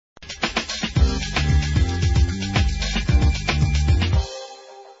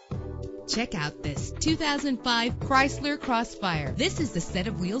Check out this 2005 Chrysler Crossfire. This is the set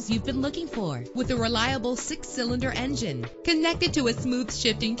of wheels you've been looking for, with a reliable 6-cylinder engine connected to a smooth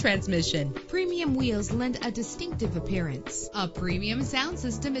shifting transmission. Premium wheels lend a distinctive appearance. A premium sound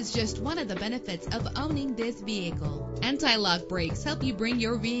system is just one of the benefits of owning this vehicle. Anti-lock brakes help you bring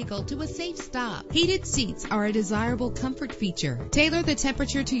your vehicle to a safe stop. Heated seats are a desirable comfort feature. Tailor the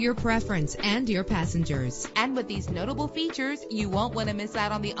temperature to your preference and your passengers. And with these notable features, you won't want to miss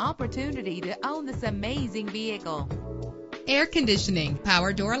out on the opportunity to own this amazing vehicle. Air conditioning,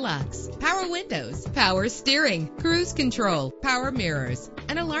 power door locks, power windows, power steering, cruise control, power mirrors,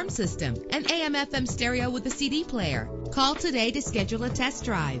 an alarm system, an AM/FM stereo with a CD player. Call today to schedule a test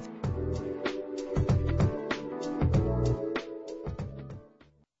drive.